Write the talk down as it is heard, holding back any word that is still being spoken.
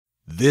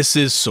This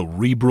is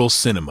Cerebral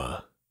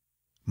Cinema.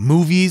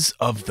 Movies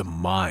of the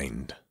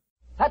mind.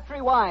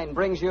 Petri Wine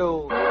brings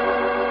you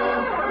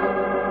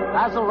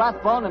Basil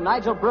Rathbone and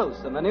Nigel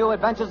Bruce in the new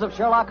adventures of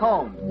Sherlock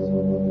Holmes.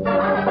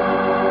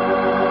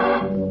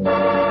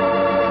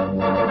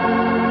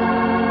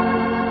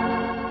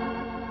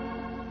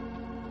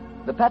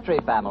 The Petri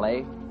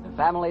family, the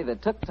family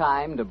that took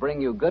time to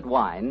bring you good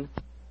wine,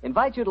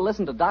 invite you to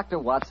listen to Dr.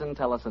 Watson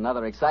tell us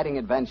another exciting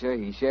adventure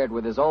he shared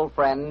with his old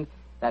friend,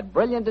 that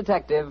brilliant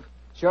detective,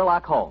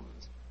 Sherlock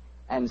Holmes.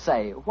 And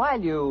say,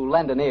 while you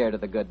lend an ear to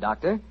the good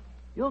doctor,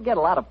 you'll get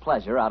a lot of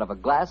pleasure out of a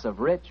glass of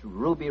rich,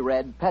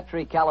 ruby-red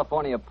Petri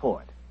California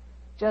port.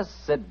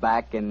 Just sit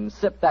back and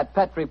sip that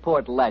Petri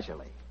port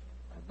leisurely.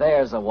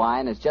 There's a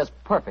wine that's just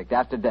perfect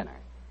after dinner.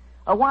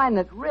 A wine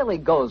that really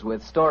goes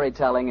with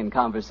storytelling and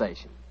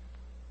conversation.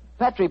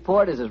 Petri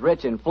port is as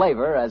rich in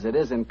flavor as it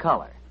is in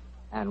color.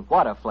 And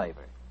what a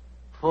flavor.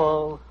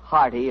 Full,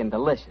 hearty, and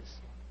delicious.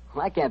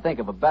 Well, I can't think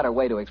of a better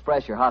way to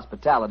express your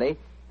hospitality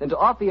than to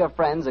offer your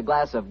friends a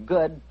glass of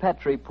good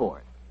Petri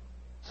port.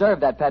 Serve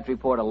that Petri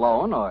port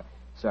alone, or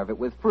serve it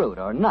with fruit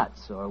or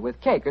nuts, or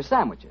with cake or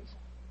sandwiches.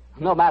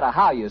 No matter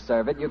how you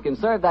serve it, you can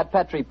serve that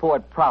Petri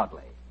port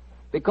proudly,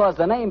 because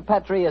the name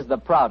Petri is the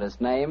proudest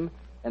name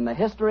in the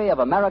history of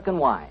American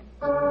wine.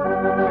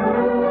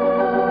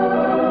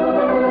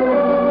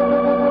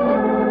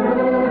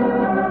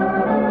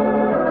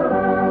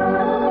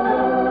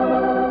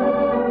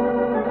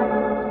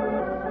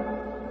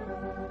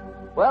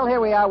 Well,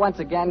 here we are once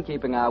again,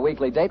 keeping our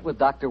weekly date with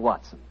Dr.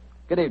 Watson.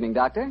 Good evening,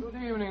 Doctor.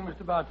 Good evening,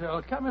 Mr.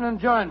 Bartell. Come in and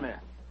join me.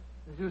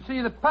 As you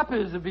see, the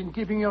puppies have been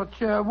keeping your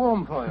chair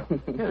warm for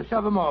you. Here,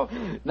 shove them off.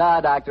 No,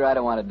 Doctor, I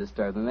don't want to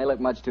disturb them. They look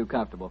much too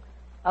comfortable.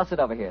 I'll sit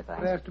over here,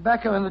 thanks. There's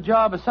tobacco in the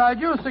jar beside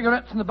you,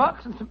 cigarettes in the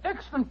box, and some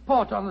excellent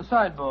port on the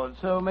sideboard,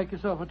 so make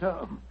yourself at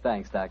home.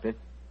 Thanks, Doctor.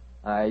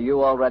 Are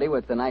you all ready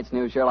with tonight's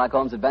new Sherlock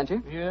Holmes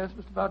adventure? Yes,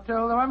 Mr.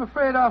 Bartell, though I'm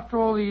afraid after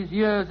all these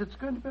years, it's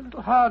going to be a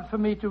little hard for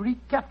me to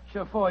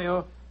recapture for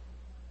you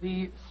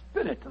the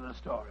spirit of the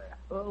story.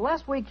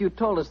 Last week you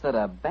told us that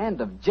a band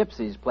of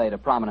gypsies played a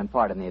prominent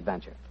part in the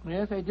adventure.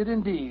 Yes, they did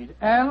indeed.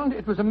 And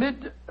it was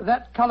amid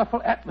that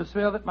colorful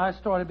atmosphere that my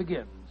story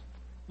begins.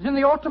 It was in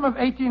the autumn of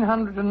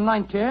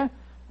 1890.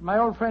 My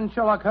old friend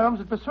Sherlock Holmes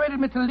had persuaded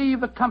me to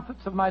leave the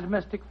comforts of my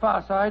domestic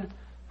fireside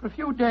for a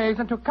few days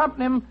and to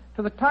accompany him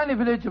to the tiny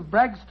village of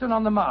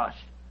Bragston-on-the-Marsh,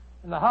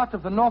 in the heart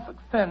of the Norfolk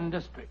Fen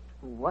district.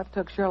 What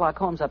took Sherlock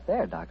Holmes up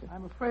there, Doctor?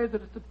 I'm afraid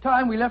that at the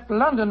time we left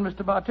London,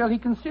 Mr. Bartell, he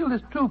concealed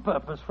his true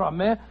purpose from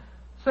me,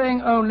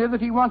 saying only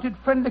that he wanted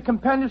friendly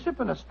companionship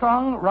and a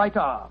strong right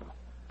arm.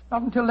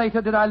 Not until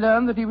later did I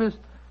learn that he was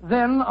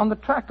then on the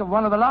track of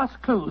one of the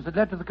last clues that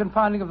led to the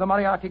confining of the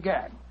Moriarty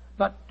gang.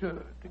 But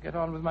to get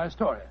on with my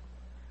story.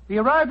 We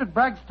arrived at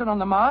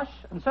Bragston-on-the-Marsh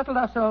and settled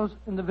ourselves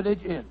in the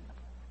village inn.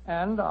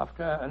 And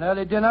after an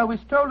early dinner, we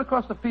strolled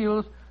across the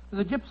fields to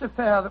the gypsy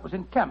fair that was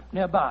encamped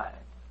nearby.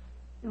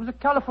 It was a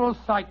colorful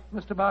sight,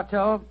 Mr.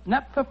 Bartell.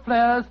 Naphtha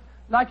flares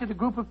lighted a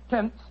group of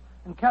tents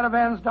and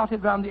caravans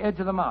dotted round the edge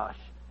of the marsh.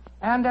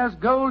 And as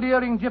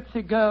gold-earring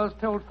gypsy girls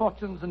told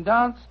fortunes and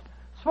danced,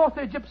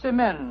 swarthy gypsy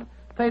men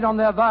played on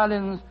their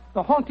violins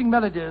the haunting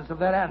melodies of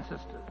their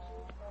ancestors.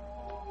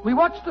 We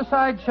watched the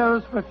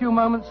sideshows for a few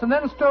moments and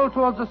then strolled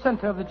towards the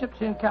center of the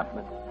gypsy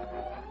encampment.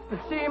 It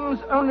seems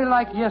only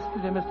like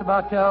yesterday, Mr.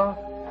 Bartell,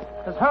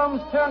 as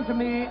Holmes turned to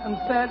me and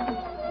said...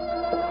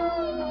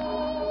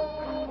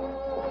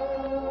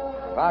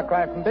 Far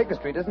cry from Baker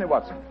Street, isn't it,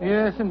 Watson?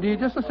 Yes, indeed.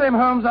 Just the same,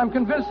 Holmes, I'm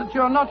convinced that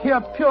you're not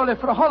here purely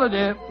for a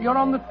holiday. You're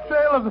on the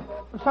trail of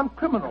some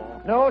criminal.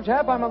 No,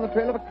 chap, I'm on the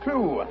trail of a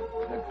clue. A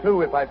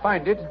clue, if I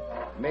find it,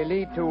 may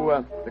lead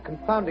to the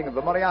confounding of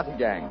the Moriarty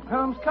gang.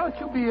 Holmes, can't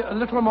you be a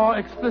little more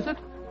explicit?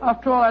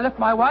 After all, I left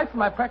my wife and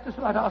my practice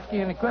without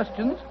asking any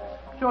questions.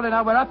 Surely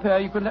now we're up here,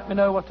 you can let me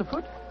know what's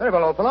afoot. Very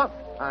well, old fellow.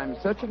 I'm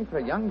searching for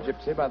a young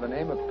gypsy by the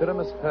name of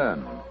Pyramus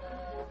Hearn.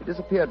 He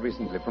disappeared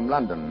recently from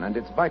London, and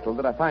it's vital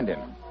that I find him.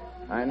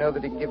 I know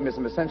that he can give me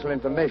some essential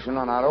information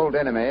on our old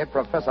enemy,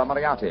 Professor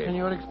Moriarty. And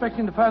you're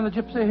expecting to find the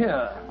gypsy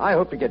here? I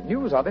hope to get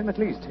news of him, at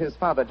least. His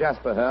father,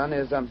 Jasper Hearn,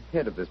 is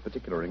head of this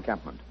particular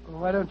encampment.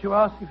 Well, why don't you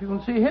ask if you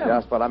can see him?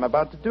 Just what I'm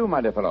about to do,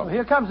 my dear fellow. Well,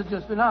 here comes the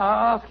gypsy. Now,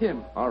 I'll ask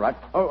him. All right.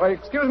 Oh,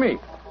 excuse me.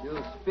 You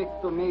speak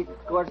to me,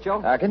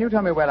 Gorgio? Can you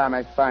tell me where I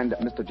may find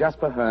Mr.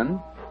 Jasper Hearn?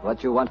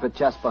 What you want with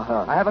Jasper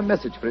Hearn? I have a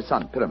message for his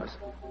son, Pyramus.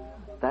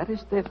 That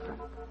is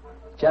different.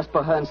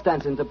 Jasper Hearn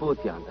stands in the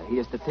booth yonder. He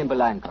is the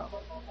Timberlandro.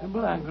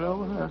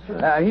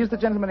 Timberlandro? He's the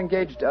gentleman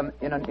engaged in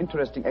an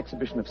interesting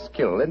exhibition of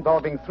skill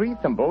involving 3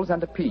 thimbles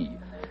and a pea.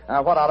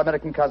 What our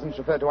American cousins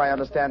refer to, I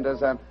understand, as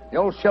the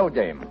old shell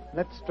game.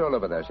 Let's stroll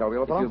over there, shall we,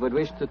 old fellow? If you would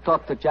wish to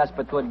talk to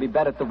Jasper, it would be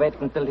better to wait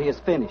until he is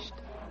finished.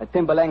 A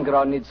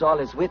Timberlandro needs all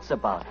his wits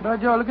about. Now,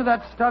 Joe, look at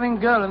that stunning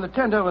girl in the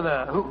tent over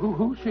there.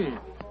 Who's she?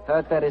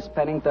 Her that is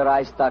penning the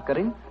rice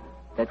tuckering.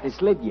 That is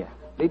Lydia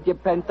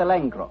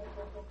Pentalangro.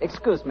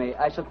 Excuse me,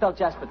 I shall tell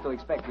Jasper to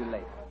expect you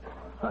later.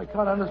 I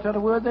can't understand a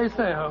word they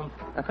say, Holmes.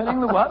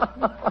 Penning the what?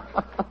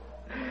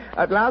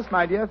 At last,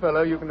 my dear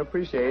fellow, you can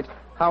appreciate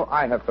how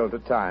I have felt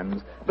at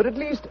times. But at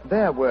least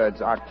their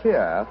words are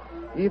clear,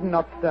 even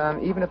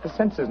if the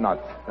sense is not,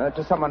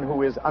 to someone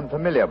who is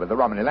unfamiliar with the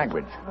Romany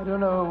language. I don't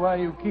know why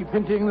you keep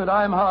hinting that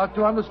I'm hard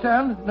to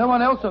understand. No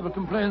one else ever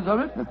complains of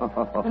it.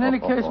 In any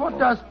case, what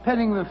does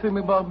penning the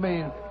thingamabob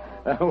mean?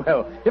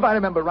 Well, if I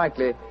remember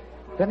rightly,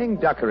 penning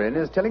duckerin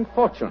is telling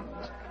fortunes.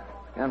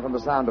 And from the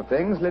sound of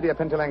things, Lydia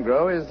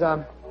Pentelengro is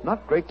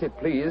not greatly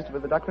pleased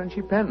with the duckerin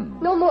she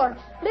pens. No more.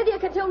 Lydia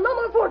can tell no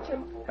more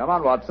fortune. Come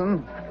on,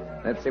 Watson.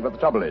 Let's see what the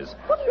trouble is.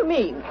 What do you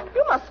mean?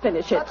 You must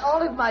finish it. But,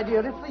 Olive, my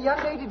dear, if the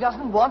young lady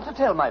doesn't want to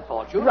tell my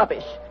fortune...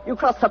 Rubbish. You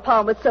crossed her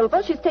palm with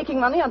silver. She's taking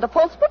money under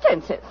false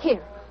pretenses.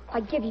 Here, I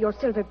give you your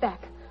silver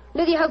back.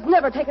 Lydia has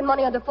never taken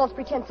money under false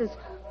pretenses,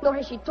 nor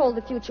has she told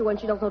the future when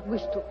she does not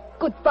wish to.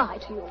 Goodbye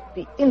to you.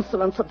 The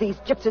insolence of these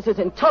gypsies is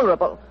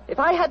intolerable. If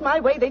I had my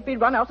way, they'd be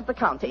run out of the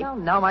county.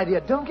 Now, my dear,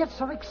 don't get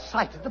so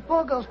excited. The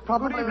poor girl's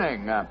probably... Good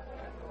evening.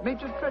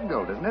 Major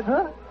Treadgold, isn't it?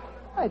 Huh?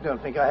 I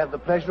don't think I have the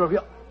pleasure of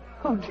your...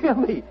 Oh, dear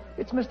me.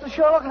 It's Mr.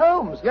 Sherlock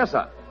Holmes. Yes,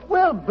 sir.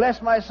 Well,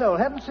 bless my soul.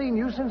 Haven't seen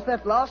you since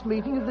that last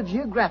meeting of the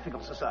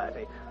Geographical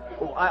Society.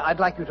 Oh, I'd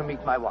like you to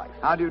meet my wife.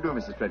 How do you do,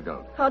 Mrs.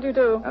 Treadgold? How do you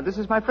do? This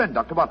is my friend,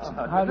 Dr. Watson.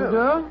 How do you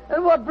do?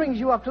 And what brings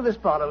you up to this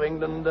part of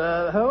England,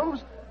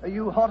 Holmes? Are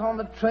you hot on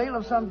the trail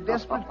of some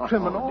desperate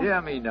criminal? Oh,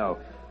 dear me, no.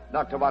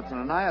 Dr. Watson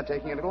and I are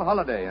taking a little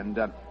holiday, and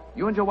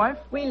you and your wife?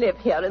 We live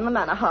here in the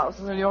manor house.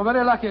 Well, you're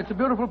very lucky. It's a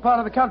beautiful part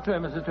of the country,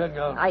 Mrs.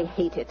 Treadgold. I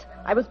hate it.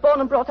 I was born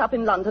and brought up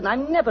in London.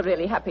 I'm never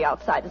really happy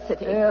outside a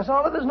city. Yes,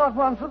 Oliver's not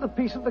one for the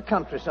peace of the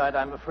countryside,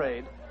 I'm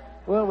afraid.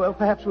 Well,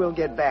 perhaps we'll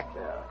get back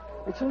there.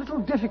 It's a little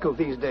difficult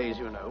these days,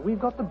 you know. We've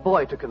got the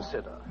boy to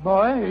consider.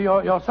 Boy?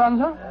 Your son,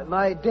 sir?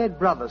 My dead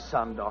brother's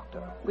son,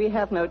 Doctor. We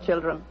have no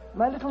children.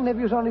 My little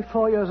nephew's only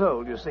 4 years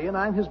old, you see, and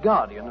I'm his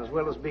guardian as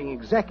well as being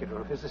executor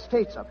of his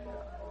estates up here.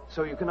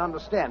 So you can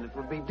understand it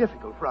would be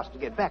difficult for us to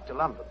get back to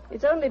London.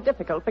 It's only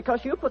difficult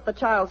because you put the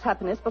child's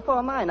happiness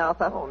before mine,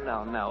 Arthur. Oh,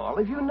 now,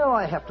 Olive, you know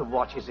I have to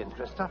watch his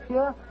interest up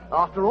here.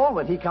 After all,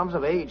 when he comes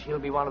of age, he'll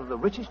be one of the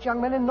richest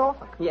young men in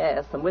Norfolk.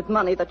 Yes, and with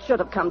money that should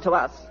have come to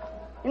us.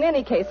 In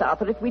any case,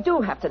 Arthur, if we do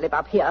have to live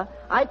up here,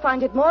 I'd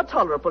find it more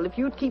tolerable if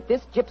you'd keep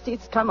this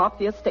gypsy scum off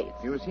the estates.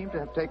 You seem to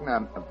have taken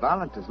a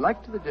violent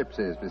dislike to the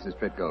gypsies, Mrs.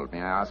 Treadgold.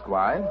 May I ask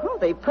why? Oh,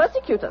 they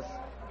persecute us.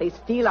 They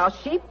steal our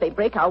sheep, they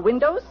break our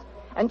windows,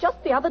 and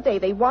just the other day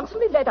they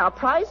wantonly led our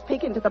prize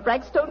pig into the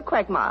Bragstone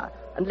quagmire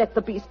and let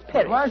the beast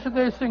perish. Why should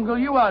they single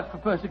you out for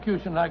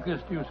persecution like this,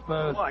 do you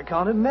suppose? Oh, I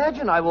can't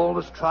imagine. I've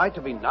always tried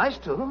to be nice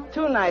to them.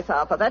 Too nice,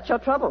 Arthur. That's your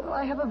trouble. Well,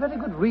 I have a very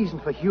good reason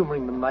for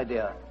humoring them, my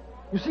dear.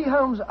 You see,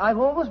 Holmes, I've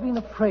always been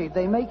afraid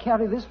they may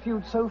carry this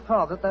feud so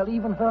far that they'll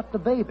even hurt the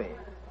baby.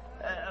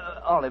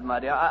 Olive, my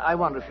dear, I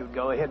wonder if you'd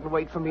go ahead and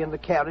wait for me in the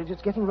carriage.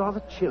 It's getting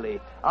rather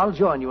chilly. I'll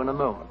join you in a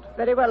moment.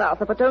 Very well,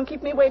 Arthur, but don't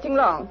keep me waiting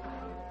long.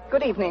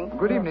 Good evening.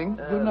 Good evening.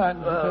 Good night,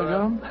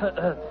 Mr.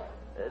 Treadgold.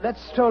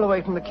 Let's stroll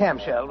away from the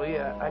camp, shall we?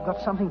 I've got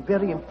something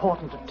very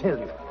important to tell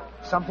you.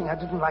 Something I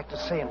didn't like to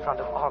say in front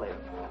of Olive.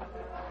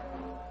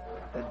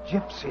 The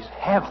gypsies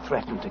have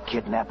threatened to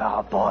kidnap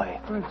our boy.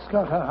 Great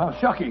Scott, how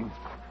shocking.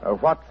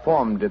 What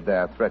form did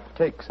their threat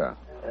take, sir?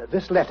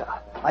 This letter.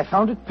 I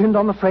found it pinned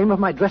on the frame of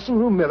my dressing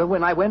room mirror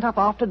when I went up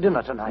after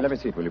dinner tonight. Let me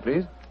see it, will you,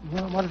 please?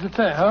 Well, what does it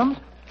say, Holmes?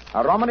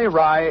 A Romany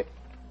Rye...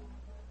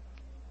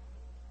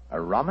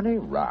 A Romany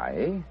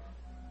Rye?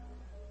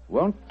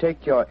 Won't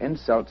take your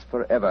insults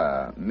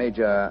forever,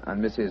 Major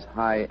and Mrs.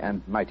 High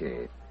and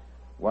Mighty.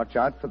 Watch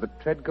out for the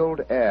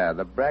Treadgold heir.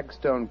 The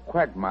Bragstone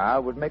quagmire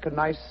would make a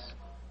nice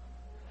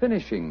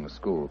finishing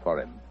school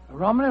for him.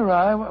 Romany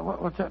Rye?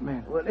 What's that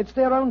mean? Well, it's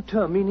their own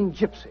term meaning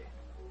gypsy.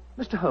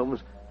 Mr.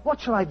 Holmes,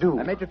 what shall I do?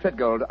 Major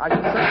Treadgold, I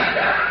should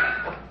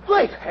say...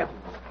 Great heavens!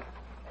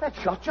 That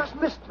shot just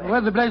missed me. Where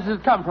the blazes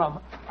have come from?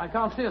 I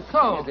can't see a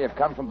soul. They have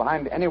come from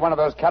behind any one of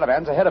those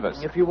caravans ahead of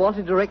us. If you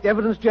wanted direct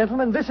evidence,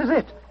 gentlemen, this is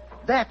it.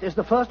 That is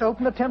the first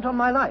open attempt on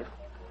my life.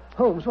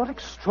 Holmes, what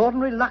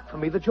extraordinary luck for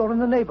me that you're in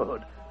the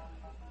neighborhood.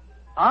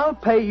 I'll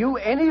pay you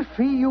any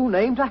fee you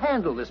name to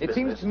handle this business. It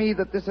seems to me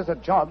that this is a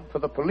job for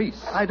the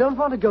police. I don't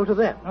want to go to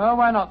them. Oh,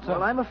 why not, sir?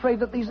 Well, I'm afraid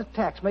that these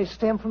attacks may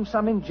stem from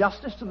some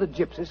injustice to the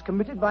gypsies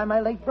committed by my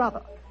late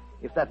brother.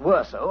 If that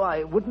were so,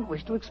 I wouldn't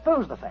wish to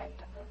expose the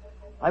fact.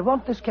 I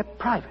want this kept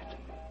private.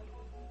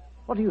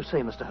 What do you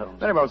say, Mr. Holmes?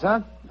 Very well,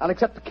 sir. I'll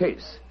accept the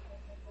case.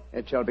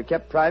 It shall be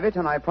kept private,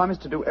 and I promise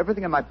to do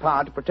everything in my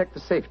power to protect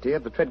the safety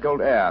of the Treadgold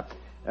heir.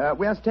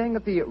 We are staying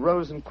at the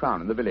Rose and Crown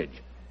in the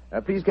village.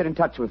 Please get in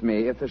touch with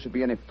me if there should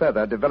be any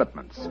further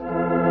developments. The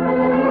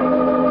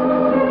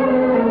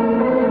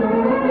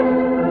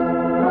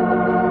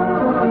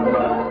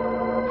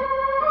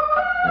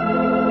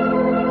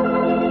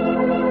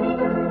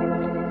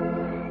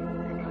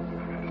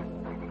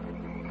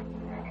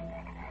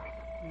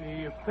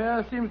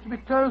affair seems to be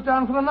closed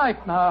down for the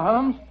night now,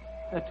 Holmes.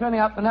 They're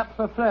turning out the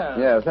naphtha flares.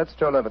 Yes, let's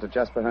stroll over to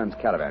Jasper Hearn's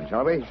caravan,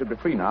 shall we? He should be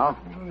free now.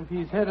 Well, if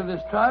he's head of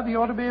this tribe, he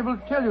ought to be able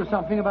to tell you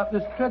something about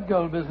this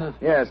Treadgold business.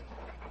 Yes.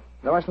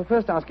 Though I shall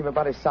first ask him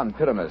about his son,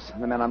 Pyramus,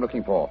 the man I'm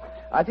looking for.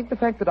 I think the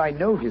fact that I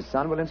know his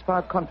son will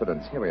inspire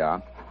confidence. Here we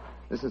are.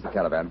 This is the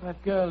caravan.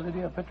 That girl,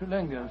 Lydia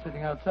Petrulengo,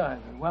 sitting outside.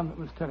 The one that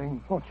was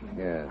telling fortunes.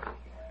 Yes.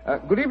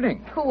 Good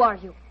evening. Who are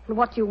you? And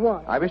what do you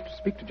want? I wish to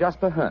speak to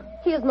Jasper Hearn.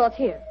 He is not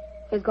here.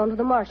 He's gone to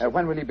the marshes.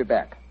 When will he be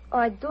back?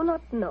 I do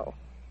not know.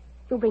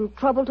 You bring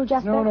trouble to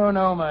Jasper?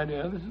 No, my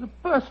dear. This is a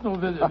personal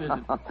visit.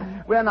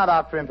 We're not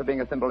after him for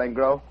being a thimble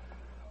engro.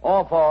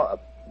 Or for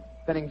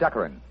penning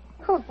duckerin.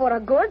 Oh, for a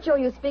Gorgio,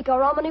 you speak a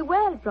Romany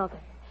well, brother.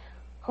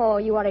 Oh,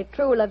 you are a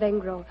true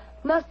Lavengro,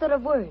 master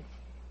of words.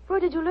 Where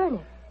did you learn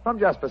it? From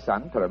Jasper's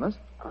son, Pyramus.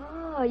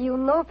 Ah, you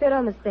know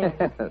Pyramus then.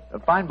 A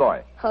fine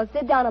boy. Oh,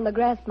 sit down on the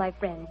grass, my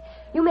friend.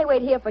 You may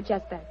wait here for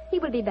Jasper. He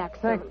will be back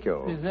soon. Thank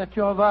you. Is that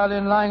your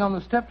violin lying on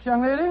the steps,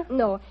 young lady?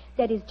 No,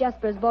 that is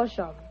Jasper's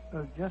Bolshom.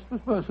 Jasper's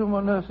Bolshom,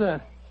 what knows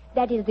that?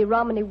 That is the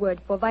Romany word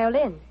for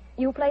violin.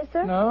 You play,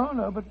 sir?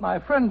 No, but my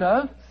friend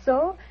does.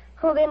 So?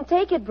 Oh, then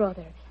take it,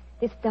 brother.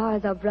 The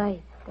stars are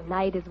bright. The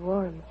night is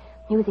warm.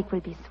 Music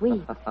will be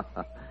sweet.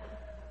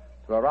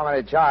 To a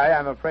Romany chai,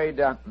 I'm afraid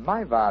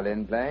my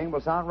violin playing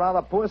will sound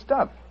rather poor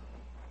stuff.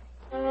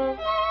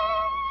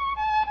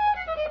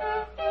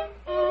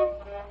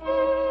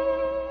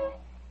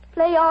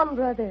 Play on,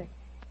 brother.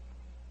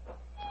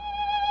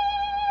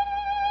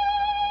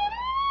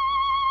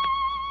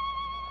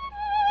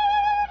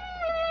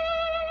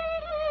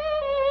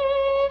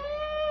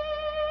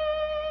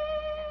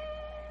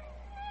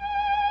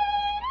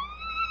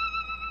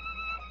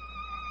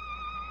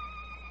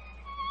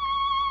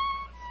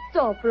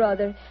 Stop,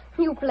 brother.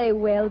 You play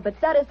well, but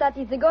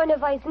Sarasate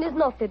Zigeunerweisen is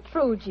not the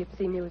true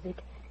gypsy music.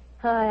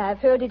 I've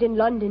heard it in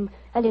London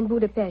and in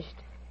Budapest.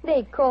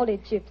 They call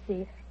it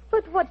gypsy.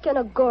 But what can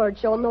a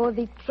Gorgio know of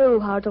the true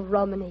heart of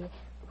Romany?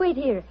 Wait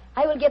here.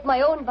 I will get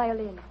my own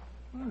violin.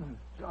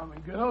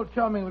 Charming girl,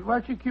 charming. But why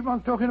do you keep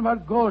on talking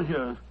about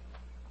Gorgios?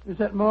 Is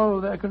that more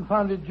of their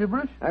confounded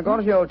gibberish?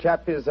 Gorgio,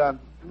 chap, is the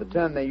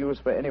term they use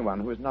for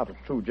anyone who is not a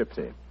true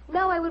gypsy.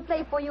 Now I will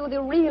play for you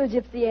the real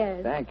gypsy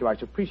airs. Thank you. I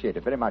should appreciate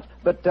it very much.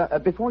 But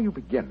before you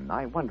begin,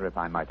 I wonder if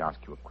I might ask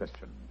you a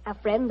question. A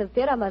friend of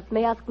Pyramus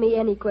may ask me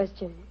any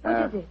question.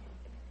 What is it?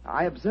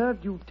 I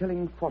observed you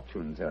telling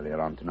fortunes earlier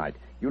on tonight.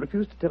 You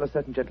refused to tell a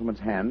certain gentleman's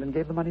hand and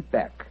gave the money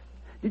back.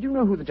 Did you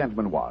know who the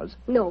gentleman was?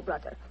 No,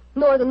 brother.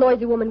 Nor the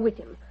noisy woman with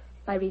him.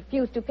 I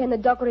refused to pen the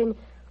duckerin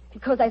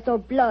because I saw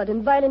blood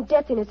and violent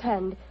death in his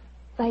hand.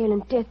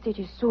 Violent death that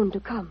is soon to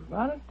come.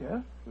 Violent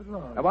death? Good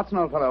Lord. Watson,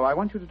 old fellow, I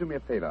want you to do me a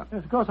favor.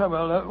 Yes, of course I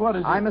will. What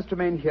is it? I must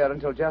remain here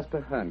until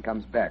Jasper Hearn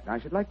comes back. I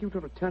should like you to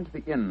return to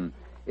the inn.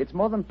 It's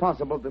more than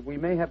possible that we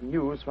may have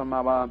news from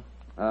our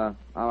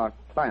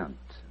client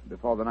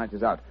before the night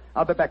is out.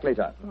 I'll be back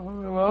later.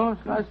 Oh, well,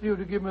 it's nice of you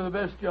to give me the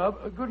best job.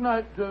 Good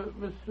night,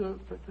 Miss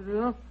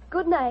Petrulengo.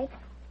 Good night.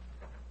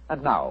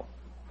 And now,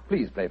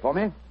 please play for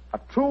me a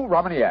true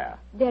Romany air.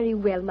 Very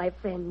well, my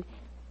friend.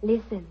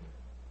 Listen.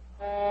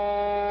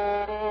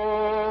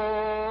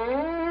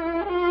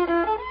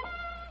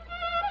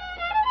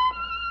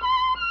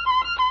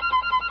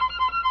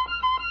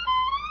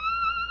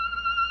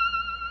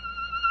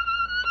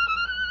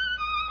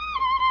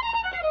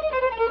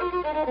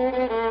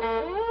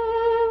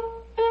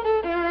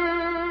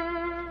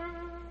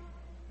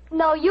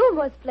 Now you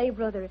must play,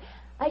 brother.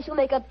 I shall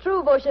make a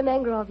true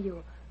Boshemengro of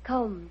you.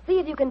 Come, see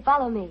if you can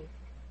follow me.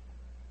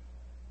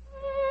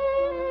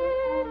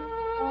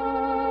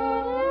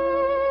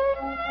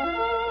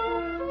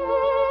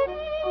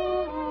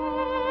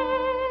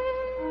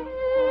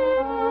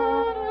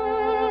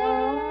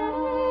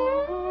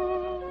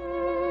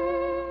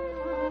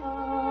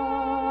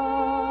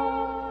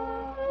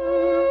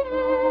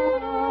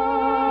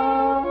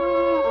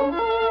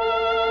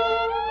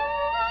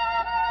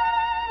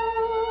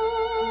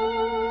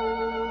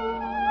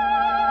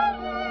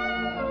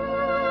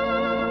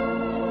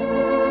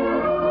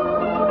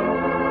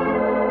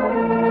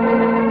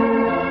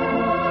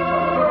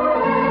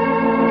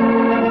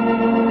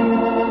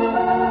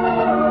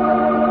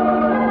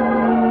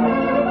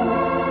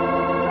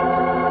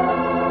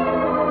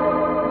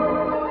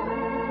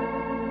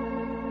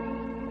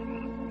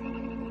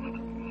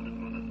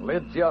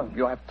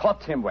 You have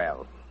taught him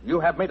well. You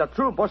have made a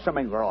true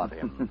Boshemengro of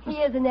him. He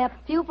is an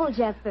apt pupil,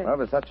 Jasper. Well,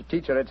 with such a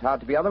teacher, it's hard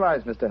to be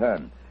otherwise, Mr.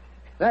 Hearn.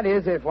 That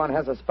is, if one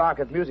has a spark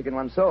of music in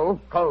one's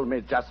soul. Call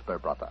me Jasper,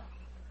 brother.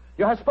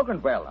 You have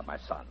spoken well of my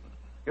son.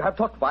 You have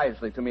talked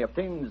wisely to me of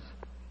things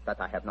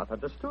that I have not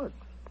understood.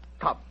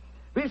 Come,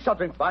 we shall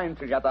drink wine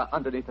together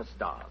underneath the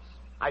stars.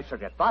 I shall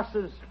get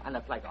glasses and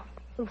a flagon.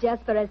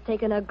 Jasper has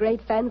taken a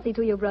great fancy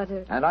to you,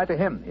 brother. And I to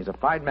him. He's a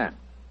fine man.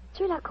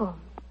 Sherlock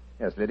Holmes,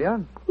 Yes,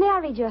 Lydia? may I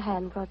read your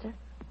hand, brother?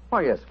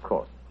 Why, yes, of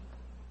course.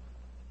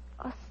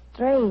 A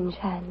strange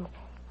hand,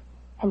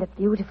 and a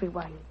beautiful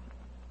one.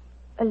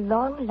 A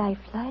long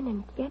lifeline,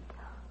 and yet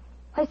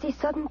I see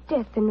sudden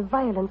death and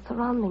violence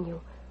surrounding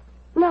you.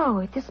 Now,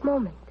 at this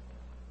moment.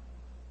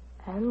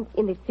 And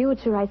in the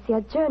future, I see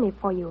a journey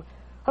for you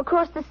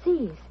across the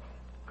seas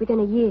within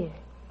a year.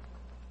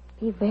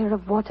 Beware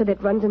of water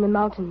that runs in the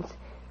mountains.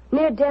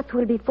 Near death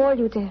will befall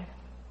you there.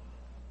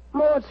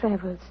 More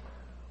travels,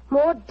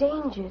 more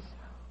dangers.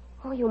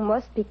 Oh, you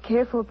must be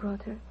careful,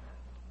 brother.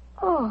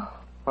 Oh,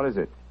 What is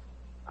it?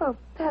 Our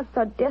paths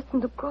are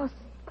destined to cross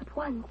but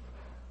once.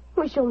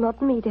 We shall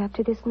not meet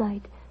after this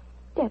night.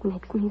 That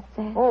makes me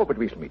sad. Oh, but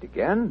we shall meet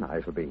again.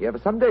 I shall be here for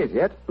some days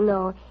yet.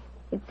 No,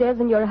 it says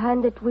in your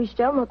hand that we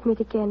shall not meet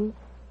again.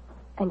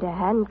 And a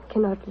hand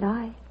cannot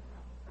lie.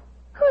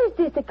 Who is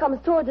this that comes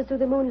toward us through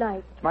the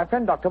moonlight? It's my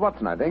friend, Dr.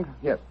 Watson, I think.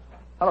 Yes.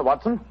 Hello,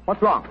 Watson.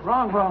 What's wrong?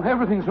 Wrong.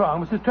 Everything's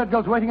wrong. Mrs.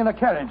 Treadgold's waiting in a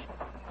carriage.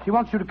 She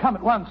wants you to come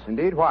at once.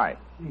 Indeed? Why?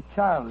 The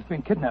child has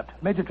been kidnapped.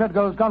 Major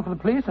Treadgold has gone for the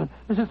police, and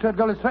Mrs.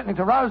 Treadgold is threatening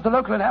to rouse the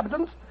local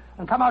inhabitants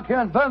and come out here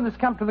and burn this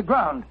camp to the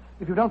ground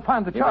if you don't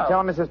find the You child.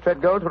 can tell Mrs.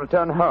 Treadgold to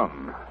return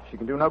home. She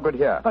can do no good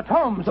here. But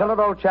Holmes... Tell her,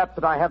 old chap,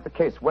 that I have the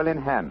case well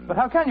in hand. But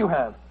how can you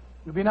have?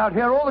 You've been out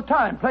here all the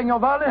time playing your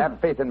violin.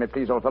 Have faith in me,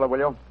 please, old fellow, will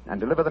you?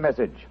 And deliver the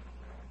message.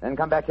 Then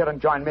come back here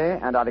and join me,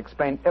 and I'll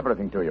explain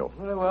everything to you.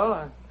 Very well.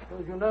 I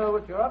suppose you know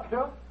what you're up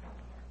to.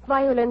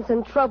 Violence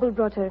and trouble,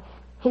 brother.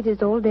 It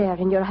is all there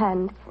in your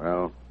hand.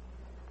 Well,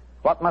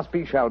 what must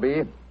be shall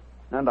be,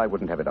 and I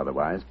wouldn't have it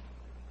otherwise.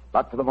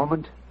 But for the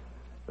moment,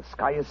 the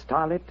sky is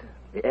starlit,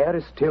 the air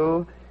is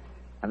still,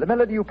 and the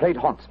melody you played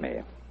haunts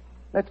me.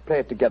 Let's play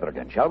it together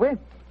again, shall we?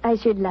 I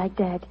should like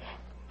that.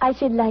 I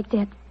should like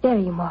that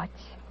very much.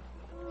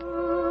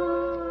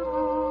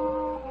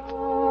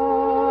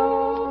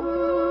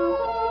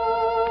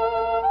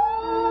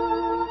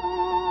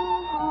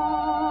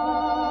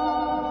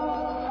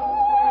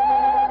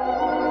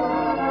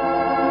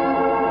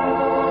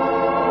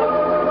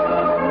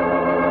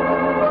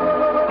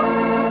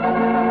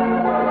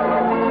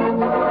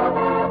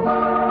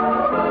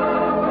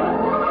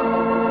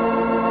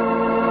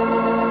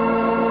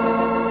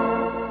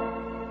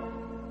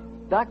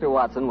 Dr.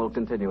 Watson will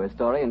continue his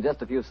story in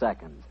just a few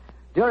seconds,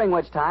 during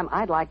which time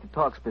I'd like to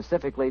talk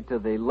specifically to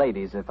the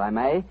ladies, if I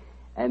may,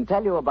 and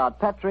tell you about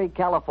Petri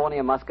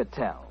California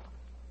Muscatel.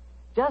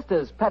 Just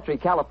as Petri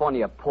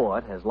California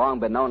Port has long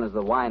been known as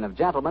the wine of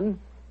gentlemen,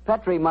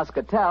 Petri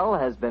Muscatel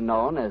has been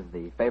known as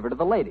the favorite of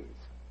the ladies.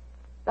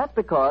 That's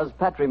because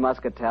Petri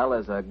Muscatel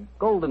is a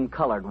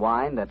golden-colored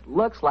wine that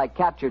looks like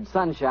captured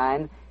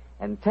sunshine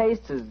and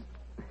tastes as...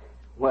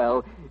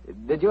 Well,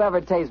 did you ever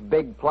taste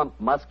big, plump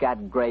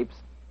muscat grapes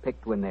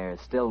picked when they're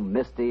still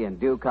misty and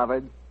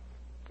dew-covered?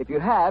 If you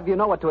have, you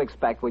know what to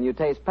expect when you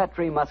taste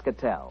Petri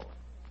Muscatel.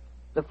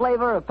 The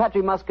flavor of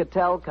Petri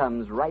Muscatel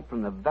comes right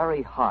from the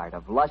very heart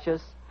of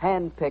luscious,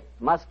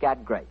 hand-picked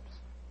muscat grapes.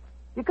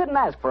 You couldn't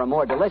ask for a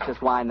more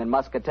delicious wine than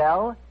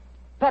Muscatel.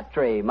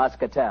 Petri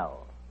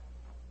Muscatel.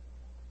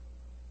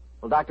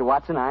 Well, Dr.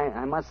 Watson,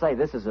 I must say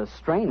this is a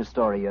strange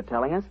story you're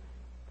telling us.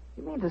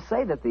 You mean to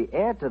say that the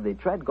heir to the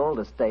Treadgold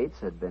estates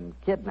had been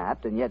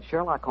kidnapped, and yet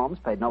Sherlock Holmes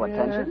paid no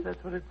attention? Yes,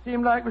 that's what it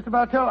seemed like, Mr.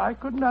 Bartell. I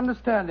couldn't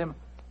understand him.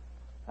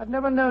 I'd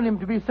never known him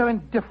to be so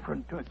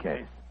indifferent to a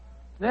case.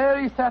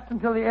 There he sat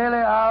until the early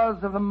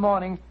hours of the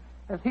morning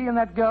as he and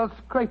that girl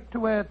scraped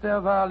away at their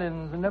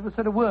violins and never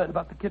said a word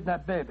about the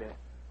kidnapped baby.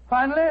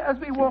 Finally, as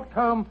we walked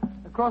home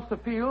across the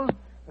fields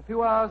a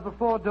few hours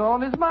before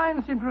dawn, his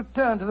mind seemed to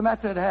return to the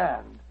matter at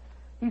hand.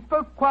 He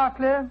spoke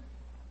quietly,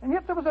 and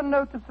yet there was a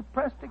note of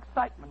suppressed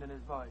excitement in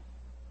his voice.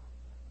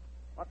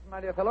 Watson, my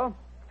dear fellow,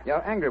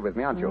 you're angry with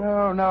me, aren't you?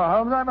 No,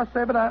 Holmes, I must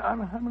say, but I'm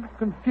a little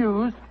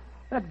confused.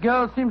 That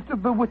girl seems to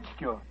have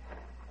bewitched you.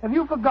 Have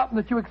you forgotten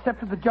that you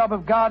accepted the job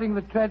of guarding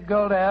the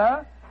Treadgold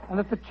heir, and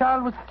that the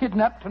child was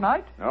kidnapped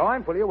tonight? No,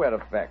 I'm fully aware of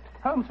the fact.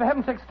 Holmes, for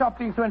heaven's sake, stop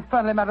being so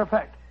infernally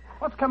matter-of-fact.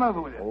 What's come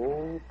over with you?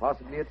 Oh,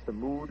 possibly it's the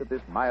mood of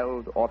this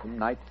mild autumn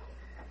night.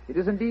 It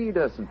is indeed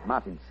a St.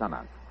 Martin's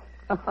summer.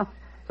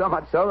 So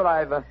much so that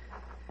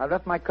I've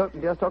left my coat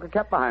and deerstalker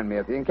cap behind me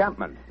at the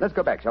encampment. Let's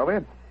go back, shall we?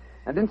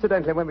 And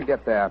incidentally, when we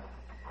get there,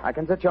 I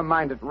can set your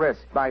mind at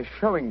rest by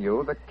showing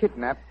you the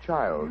kidnapped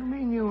child. You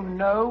mean you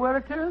know where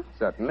it is?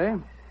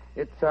 Certainly.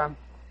 It's,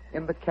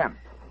 in the camp.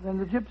 Then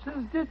the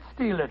gypsies did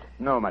steal it.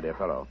 No, my dear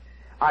fellow.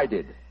 I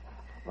did.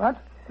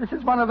 What? This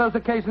is one of those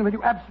occasions when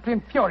you absolutely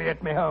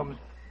infuriate me, Holmes.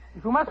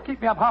 If you must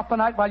keep me up half the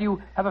night while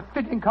you have a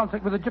fitting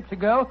concert with a gypsy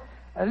girl,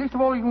 least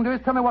of all you can do is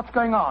tell me what's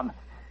going on.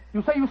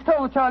 You say you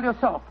stole the child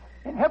yourself.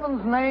 In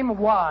heaven's name,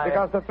 why?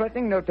 Because the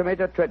threatening note to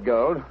Major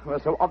Treadgold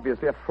was so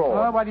obviously a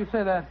fraud. Oh, why do you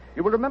say that?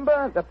 You will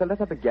remember that the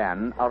letter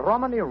began, "A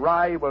Romany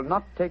Rye will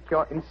not take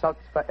your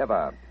insults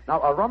forever." Now,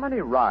 a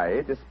Romany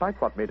Rye,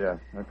 despite what Major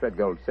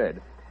Treadgold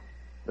said,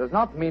 does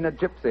not mean a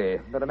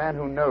gypsy, but a man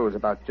who knows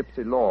about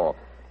gypsy law.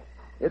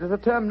 It is a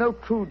term no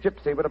true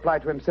gypsy would apply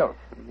to himself.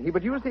 He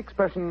would use the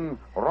expression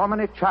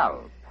Romany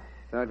child.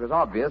 So it was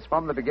obvious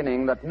from the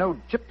beginning that no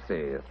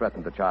gypsy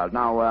threatened the child.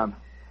 Now,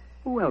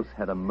 who else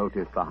had a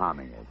motive for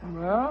harming it?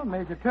 Well,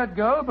 Major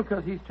Treadgold,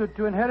 because he stood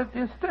to inherit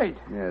the estate.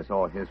 Yes,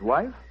 or his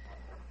wife.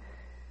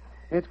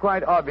 It's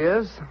quite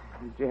obvious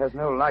she has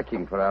no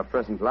liking for our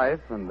present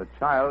life, and the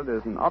child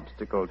is an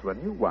obstacle to a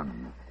new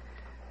one.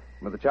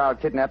 With the child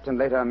kidnapped and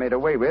later made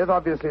away with,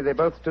 obviously they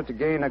both stood to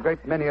gain a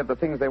great many of the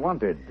things they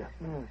wanted.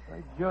 Yes,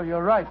 by Joe,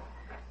 you're right.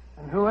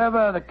 And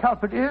whoever the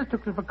culprit is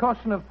took the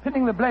precaution of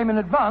pinning the blame in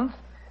advance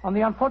on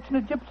the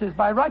unfortunate gypsies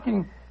by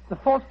writing the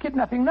false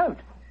kidnapping note.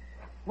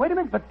 Wait a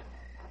minute, but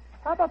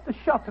How about the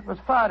shot that was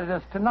fired at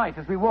us tonight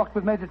as we walked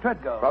with Major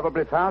Treadgold?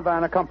 Probably fired by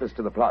an accomplice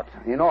to the plot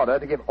in order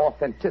to give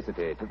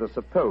authenticity to the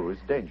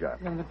supposed danger.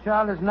 And the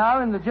child is now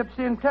in the Gypsy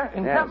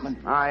encampment.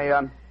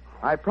 Yes,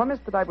 I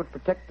promised that I would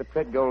protect the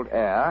Treadgold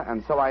heir,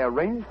 and so I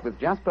arranged with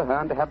Jasper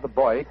Hearn to have the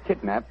boy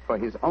kidnapped for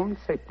his own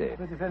safety.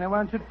 But if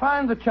anyone should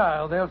find the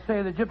child, they'll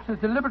say the Gypsies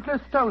deliberately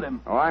stole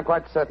him. Oh, I'm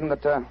quite certain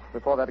that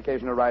before that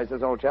occasion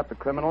arises, old chap, the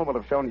criminal will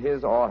have shown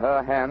his or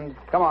her hand.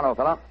 Come on, old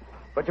fellow.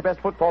 Put your best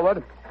foot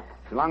forward.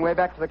 It's a long way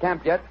back to the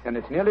camp yet, and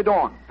it's nearly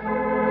dawn.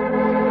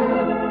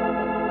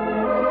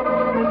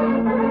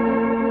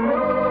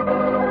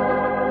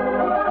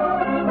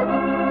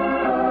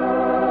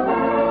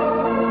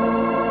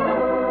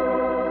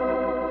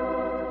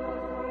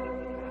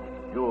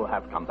 You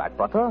have come back,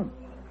 brother.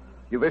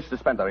 You wish to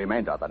spend the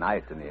remainder of the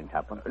night in the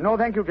encampment? No,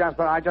 thank you,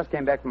 Jasper. I just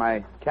came back to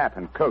my cap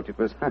and coat. It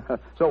was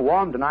so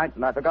warm tonight,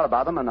 and I forgot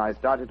about them, and I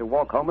started to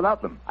walk home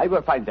without them. I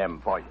will find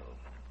them for you.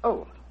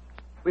 Oh,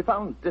 we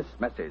found this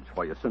message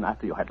for you soon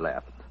after you had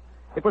left.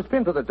 It was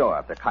pinned to the door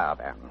of the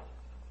caravan.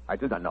 I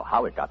do not know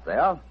how it got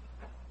there.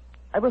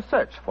 I will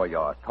search for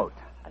your coat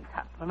and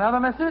cap. Another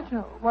message?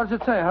 What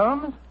does it say,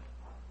 Holmes?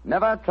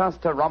 Never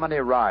trust a Romany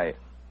Rye.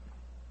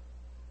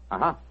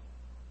 Uh-huh.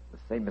 The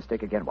same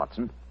mistake again,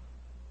 Watson.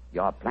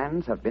 Your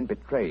plans have been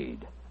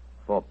betrayed.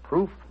 For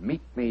proof, meet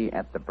me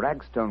at the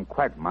Bragstone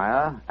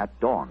quagmire at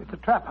dawn. It's a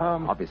trap,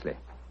 Holmes. Obviously.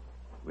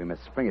 We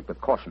must spring it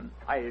with caution.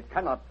 I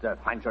cannot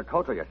find your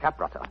coat or your cap,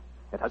 brother.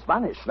 It has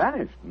vanished.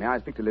 Vanished? May I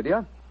speak to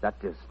Lydia? That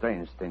is a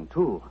strange thing,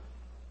 too.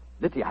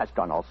 Lydia has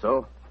gone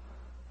also.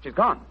 She's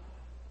gone.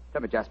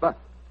 Tell me, Jasper,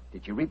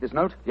 did she read this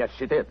note? Yes,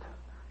 she did.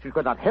 She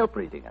could not help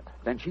reading it.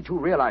 Then she, too,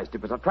 realized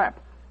it was a trap.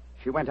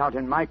 She went out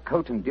in my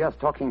coat and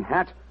deer-stalking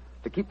hat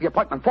to keep the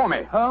appointment for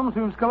me. Holmes,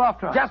 we must go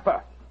after her.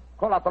 Jasper,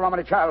 call out the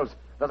Romany Childs.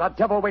 There's a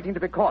devil waiting to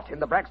be caught in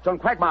the Bragstone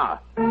quagmire.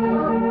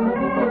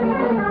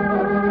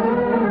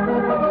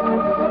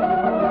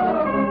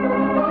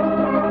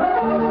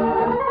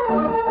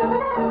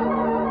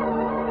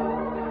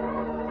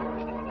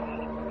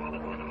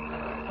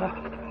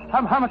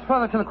 How much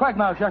further to the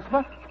quagmire,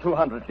 Jasper?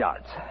 200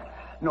 yards.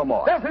 No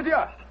more. There's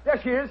Lydia. There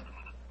she is.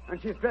 And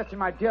she's dressed in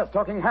my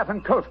deer-stalking hat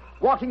and coat,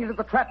 walking into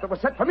the trap that was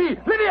set for me.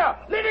 Lydia!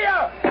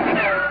 Lydia!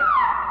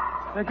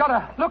 They got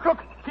her. Look.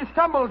 She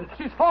stumbled.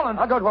 She's fallen.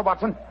 I'll go to her,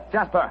 Watson.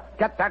 Jasper,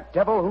 get that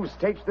devil who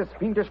staged this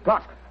fiendish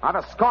plot. I've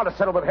a score to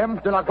settle with him.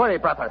 Do not worry,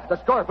 brother.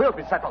 The score will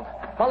be settled.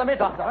 Follow me,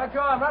 Doctor. Right, you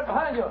are. I'm right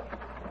behind you.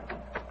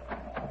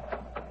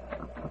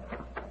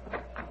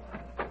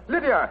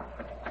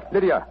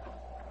 Lydia.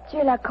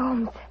 Sherlock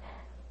Holmes,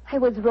 I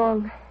was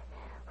wrong.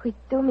 We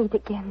do meet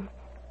again.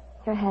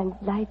 Your hand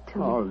lied to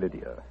me. Oh,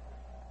 Lydia.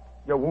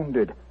 You're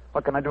wounded.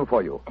 What can I do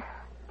for you?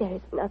 There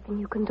is nothing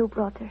you can do,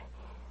 brother.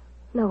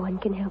 No one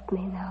can help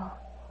me now.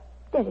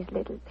 There is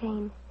little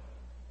pain.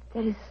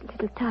 There is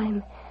little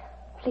time.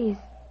 Please,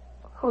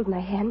 hold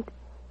my hand.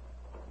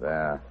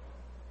 There.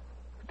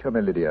 Tell me,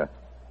 Lydia,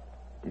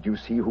 did you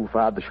see who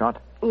fired the shot?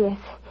 Yes.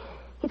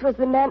 It was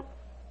the man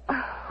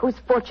whose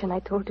fortune I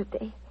told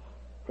today.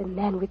 The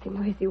man with the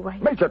noisy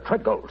wife. Major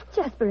Treadgold.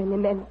 Jasper and the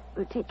men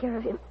will take care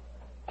of him.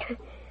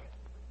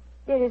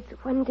 There is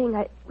one thing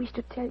I wish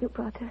to tell you,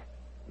 brother.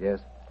 Yes?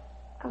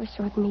 Our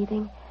short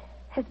meeting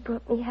has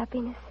brought me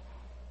happiness.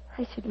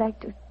 I should like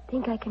to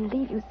think I can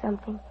leave you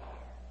something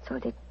so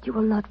that you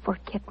will not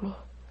forget me.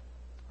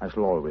 I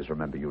shall always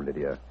remember you,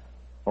 Lydia.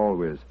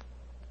 Always.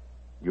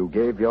 You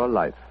gave your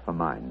life for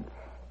mine.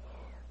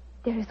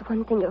 There is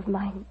one thing of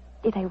mine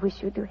that I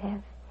wish you to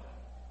have.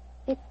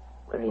 It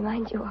will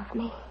remind you of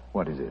me.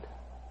 What is it?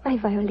 My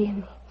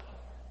violin.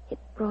 It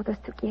brought us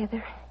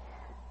together.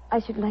 I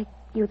should like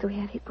you to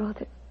have it,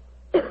 brother.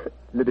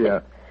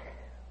 Lydia.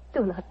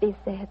 Do not be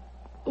sad.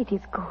 It is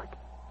good.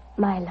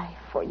 My life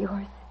for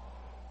yours.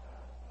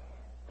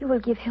 You will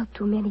give help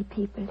to many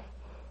people.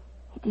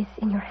 It is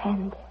in your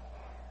hand.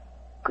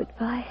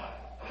 Goodbye.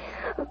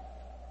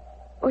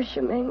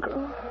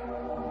 Oshimengro.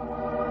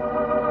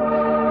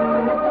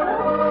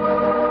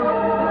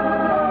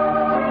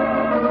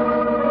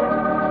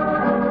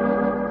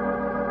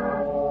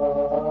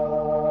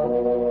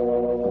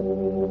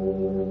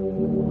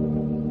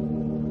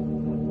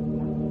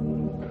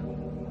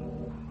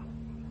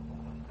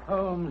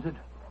 Holmes,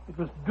 it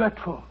was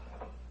dreadful.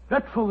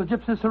 Dreadful. The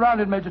gypsies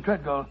surrounded Major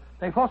Treadgold.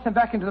 They forced him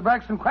back into the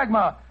Bragstone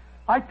quagmire.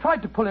 I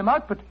tried to pull him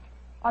out, but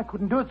I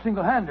couldn't do it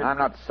single-handed. I'm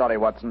not sorry,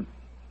 Watson.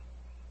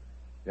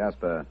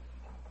 Jasper,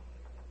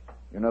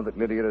 you know that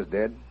Lydia is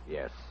dead?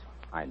 Yes,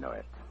 I know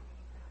it.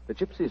 The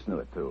gypsies knew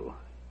it, too.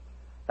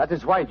 That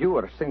is why you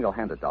were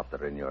single-handed,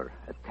 Doctor, in your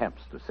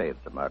attempts to save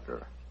the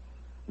murderer.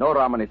 No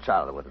Romany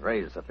child would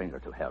raise a finger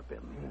to help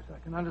him. Yes, I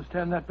can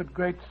understand that, but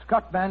great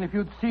Scott, man, if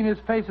you'd seen his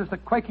face as the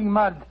quaking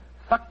mud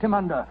sucked him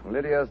under.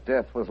 Lydia's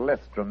death was less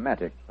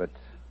dramatic, but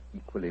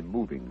equally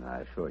moving, I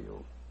assure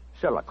you.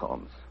 Sherlock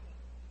Holmes,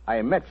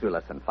 I met you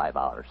less than 5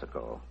 hours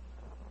ago.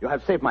 You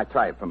have saved my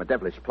tribe from a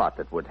devilish plot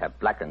that would have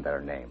blackened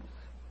their names.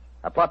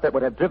 A plot that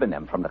would have driven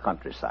them from the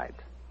countryside.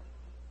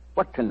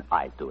 What can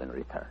I do in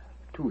return?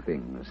 2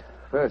 things.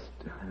 First,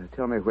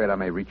 tell me where I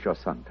may reach your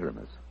son,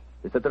 Pyramus.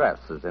 His address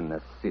is in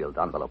this sealed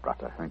envelope,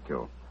 brother. Thank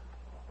you.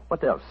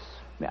 What else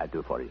may I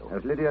do for you?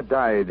 As Lydia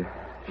died,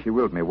 she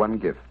willed me one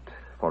gift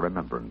for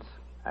remembrance.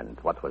 And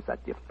what was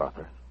that gift,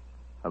 brother?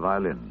 A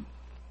violin.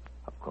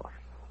 Of course.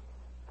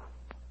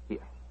 Here.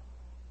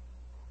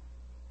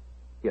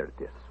 Here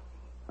it is.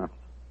 Huh.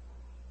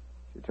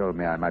 She told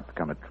me I might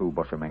become a true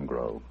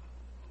Boshamengro.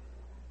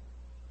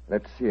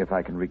 Let's see if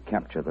I can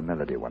recapture the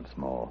melody once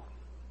more.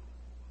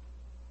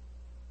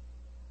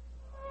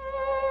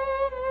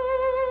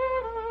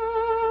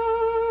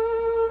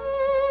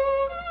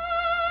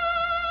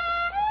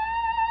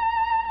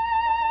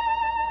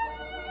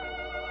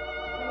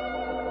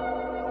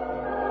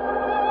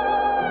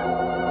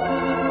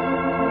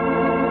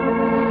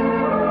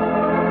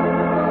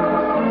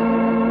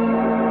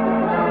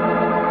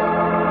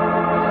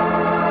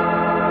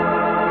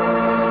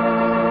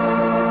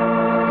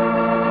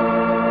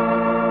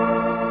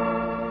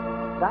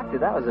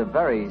 That was a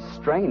very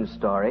strange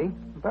story.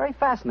 A very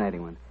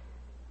fascinating one.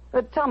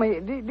 Tell me,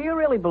 do you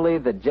really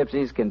believe that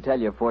gypsies can tell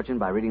your fortune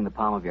by reading the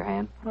palm of your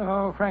hand?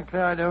 Oh, frankly,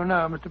 I don't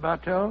know, Mr.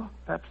 Bartell.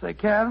 Perhaps they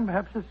can.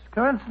 Perhaps it's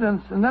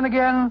coincidence. And then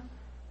again,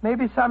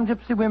 maybe some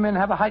gypsy women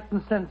have a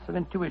heightened sense of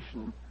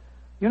intuition.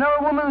 You know,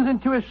 a woman's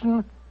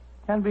intuition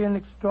can be an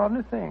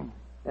extraordinary thing.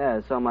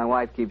 Yeah, so my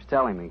wife keeps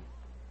telling me.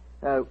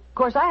 Of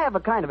course, I have a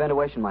kind of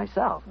intuition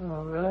myself.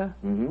 Oh, really?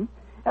 Mm-hmm.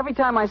 Every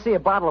time I see a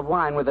bottle of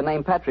wine with the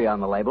name Petri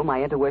on the label,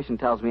 my intuition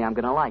tells me I'm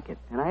going to like it.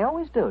 And I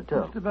always do, too.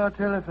 Mr.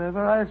 Bartell, if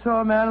ever I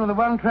saw a man with a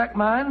one-track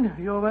mind,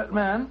 you're that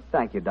man.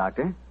 Thank you,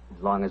 Doctor.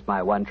 As long as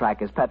my one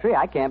track is Petri,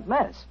 I can't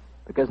miss.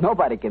 Because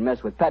nobody can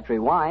miss with Petri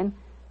wine.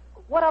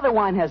 What other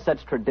wine has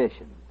such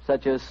tradition,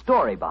 such a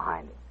story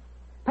behind it?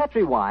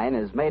 Petri wine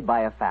is made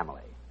by a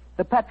family,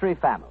 the Petri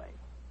family.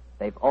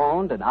 They've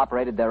owned and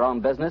operated their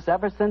own business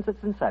ever since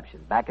its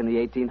inception, back in the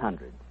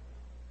 1800s.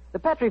 The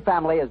Petri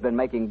family has been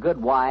making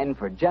good wine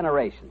for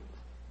generations,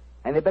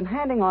 and they've been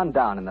handing on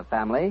down in the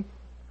family,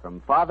 from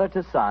father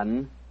to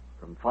son,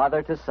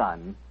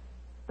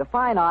 the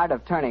fine art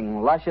of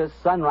turning luscious,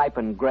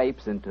 sun-ripened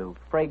grapes into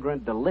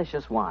fragrant,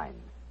 delicious wine.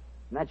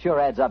 And that sure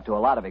adds up to a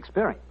lot of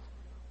experience.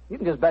 You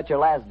can just bet your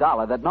last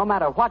dollar that no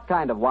matter what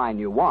kind of wine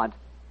you want,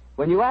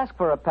 when you ask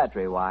for a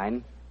Petri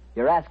wine,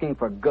 you're asking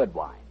for good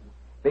wine,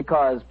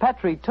 because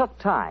Petri took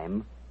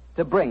time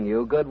to bring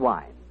you good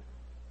wine.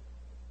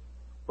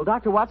 Well,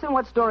 Dr. Watson,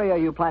 what story are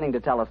you planning to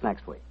tell us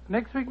next week?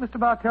 Next week, Mr.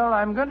 Bartell,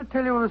 I'm going to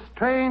tell you of a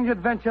strange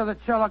adventure that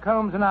Sherlock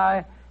Holmes and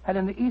I had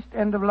in the East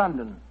End of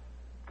London.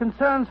 It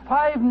concerns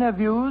 5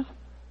 nephews,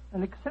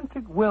 an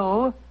eccentric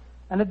will,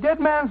 and a dead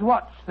man's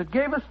watch that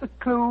gave us the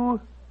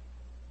clue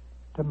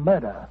to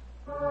murder.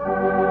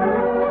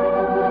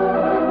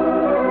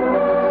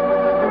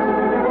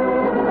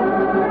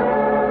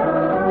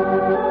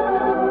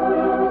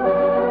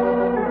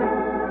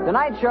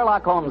 Tonight's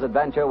Sherlock Holmes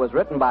adventure was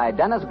written by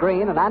Dennis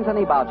Green and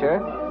Anthony Boucher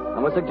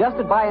and was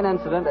suggested by an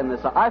incident in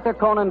the Sir Arthur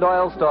Conan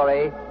Doyle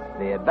story,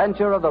 The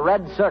Adventure of the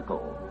Red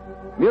Circle.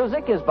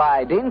 Music is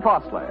by Dean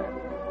Fostler.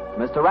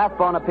 Mr.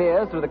 Rathbone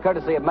appears through the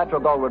courtesy of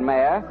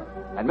Metro-Goldwyn-Mayer,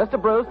 and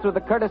Mr. Bruce through the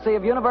courtesy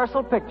of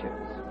Universal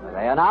Pictures.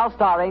 They are now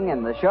starring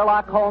in the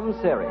Sherlock Holmes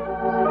series.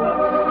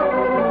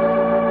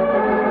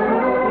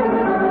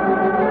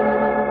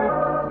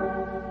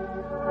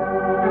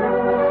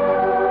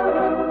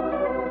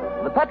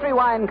 The Petri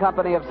Wine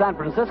Company of San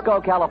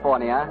Francisco,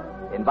 California,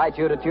 invites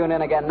you to tune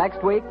in again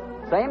next week,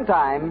 same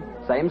time,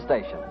 same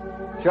station.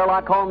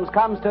 Sherlock Holmes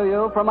comes to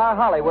you from our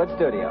Hollywood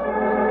studio.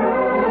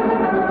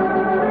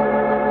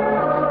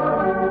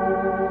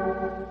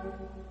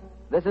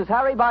 This is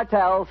Harry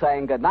Bartell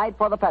saying goodnight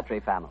for the Petri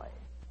family.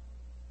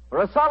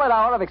 For a solid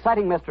hour of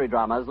exciting mystery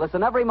dramas,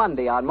 listen every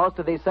Monday on most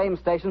of these same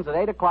stations at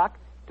 8 o'clock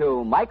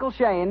to Michael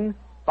Shayne,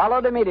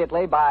 followed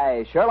immediately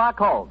by Sherlock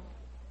Holmes.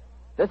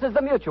 This is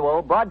the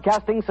Mutual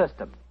Broadcasting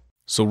System.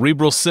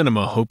 Cerebral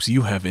Cinema hopes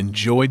you have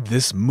enjoyed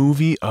this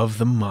movie of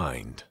the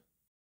mind.